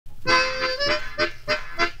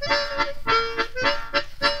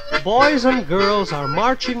Boys and girls are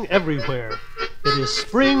marching everywhere. It is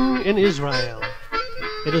spring in Israel.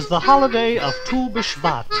 It is the holiday of Tu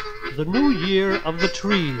B'Shvat, the new year of the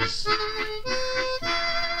trees.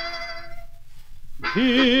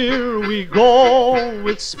 Here we go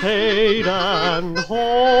with spade and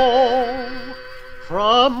hoe.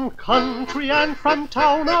 From country and from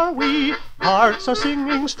town are we, hearts are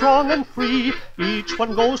singing strong and free. Each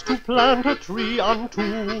one goes to plant a tree on Tu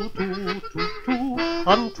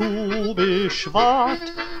B'Shvat,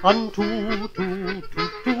 on Tu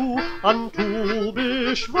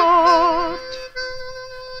B'Shvat.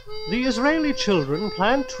 The Israeli children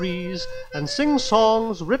plant trees and sing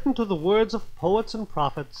songs written to the words of poets and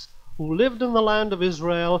prophets who lived in the land of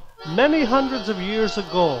Israel many hundreds of years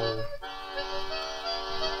ago.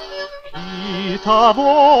 Ki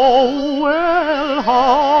tavou el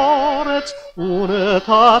haaretz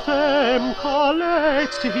unetatem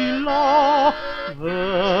kaletz tehila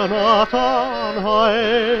v'natan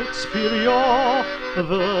ha'etz pirya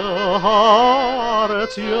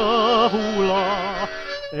v'haaretz yehula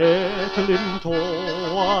et limto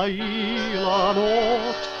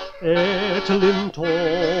ha'ilanot et limto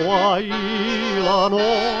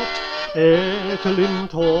ha'ilanot et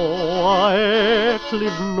limto et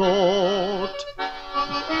livnot.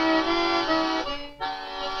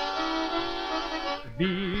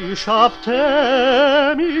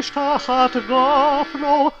 Vishavtem ishtachat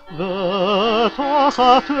gafno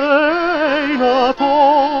v'tachat einato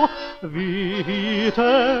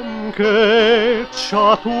vihitem ket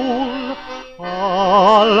shatul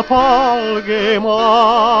al palge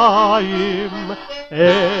mayim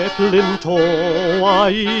et limto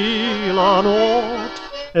ailanot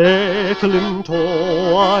et limto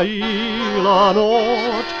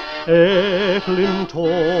ailanot et limto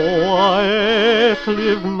et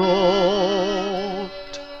livnot.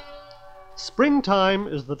 Springtime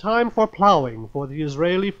is the time for plowing for the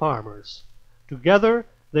Israeli farmers. Together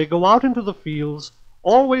they go out into the fields,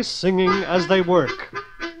 always singing as they work.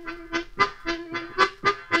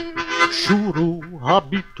 Shuru,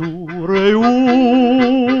 Habitu, Reu,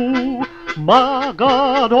 Ma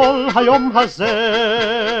gadol hayom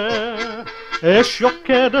hazeh, Esh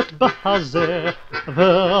yokedet behazeh,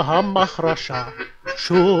 V'hamachrasha,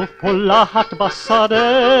 Shuv polahat basadeh,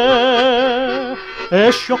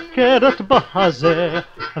 Esh yokedet behazeh,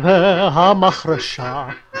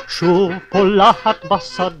 V'hamachrasha, Shuv polahat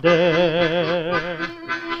basadeh.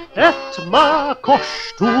 Et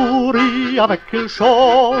makosh turi avec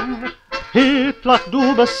kilshon,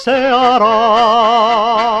 התלכדו בסערה,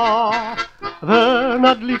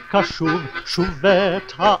 ונדליקה שוב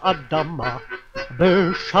את האדמה,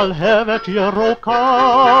 בשלהבת ירוקה.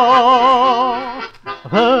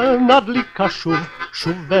 ונדליקה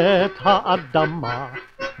שוב את האדמה,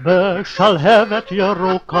 בשלהבת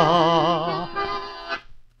ירוקה.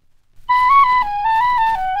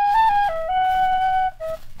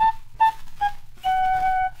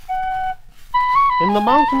 In the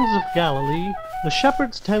mountains of Galilee, the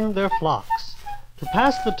shepherds tend their flocks. To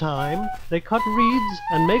pass the time, they cut reeds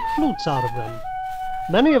and make flutes out of them.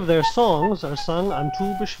 Many of their songs are sung on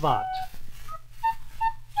Tu B'Shvat.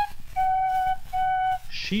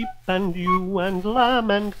 Sheep and ewe and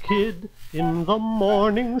lamb and kid, in the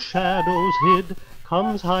morning shadows hid,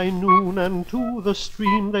 comes high noon, and to the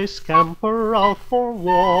stream they scamper out for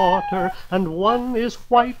water. And one is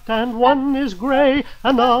white and one is gray,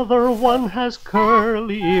 another one has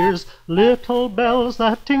curly ears. Little bells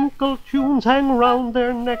that tinkle tunes hang round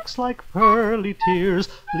their necks like pearly tears.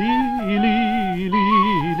 Lee, lee,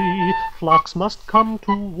 lee, lee, flocks must come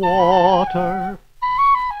to water.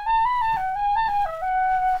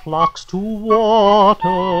 Flocks to water.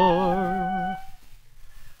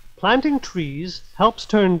 Planting trees helps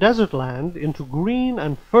turn desert land into green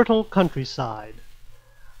and fertile countryside.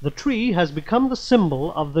 The tree has become the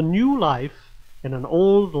symbol of the new life in an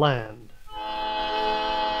old land.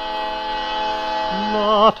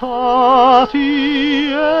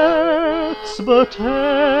 Natati etz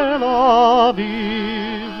b'Tel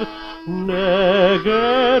Aviv,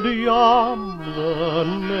 neged yam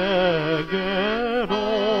v'neged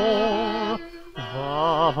or,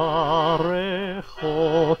 v'varech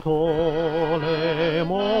oto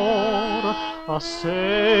lemor,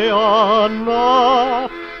 aseh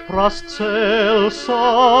anaf prastsel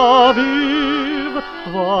saviv,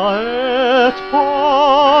 va'et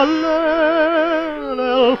palel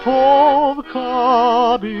el tov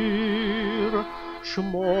kabir,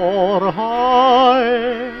 shmor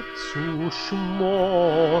ha'etz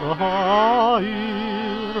u'shmor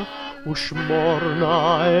ha'ir, u'shmor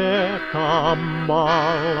na et ha'malham,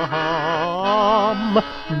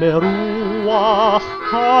 meruach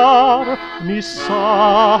wachkar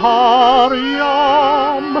misar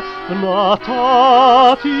yam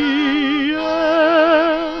Natati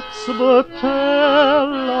etz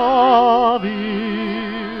betel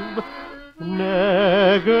Aviv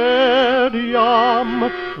neged yam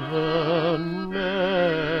v'neged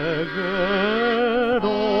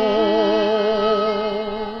or.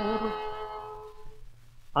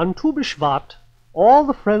 On Tu B'Shvat, all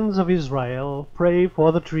the friends of Israel pray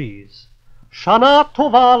for the trees. Shana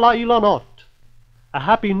Tova La'ilanot, a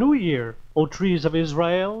happy new year, O trees of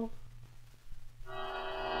Israel.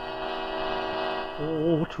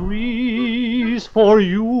 O trees, for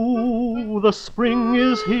you the spring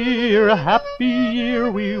is here, a happy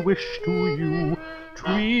year we wish to you.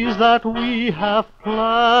 Trees that we have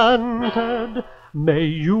planted, may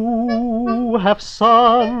you have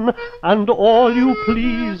sun and all you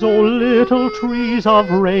please, O little trees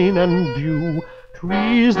of rain and dew.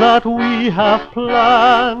 Trees that we have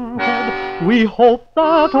planted, we hope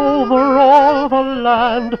that over all the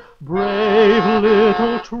land, brave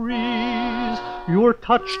little trees, you're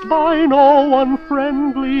touched by no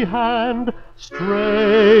unfriendly hand,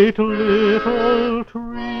 straight little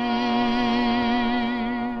trees.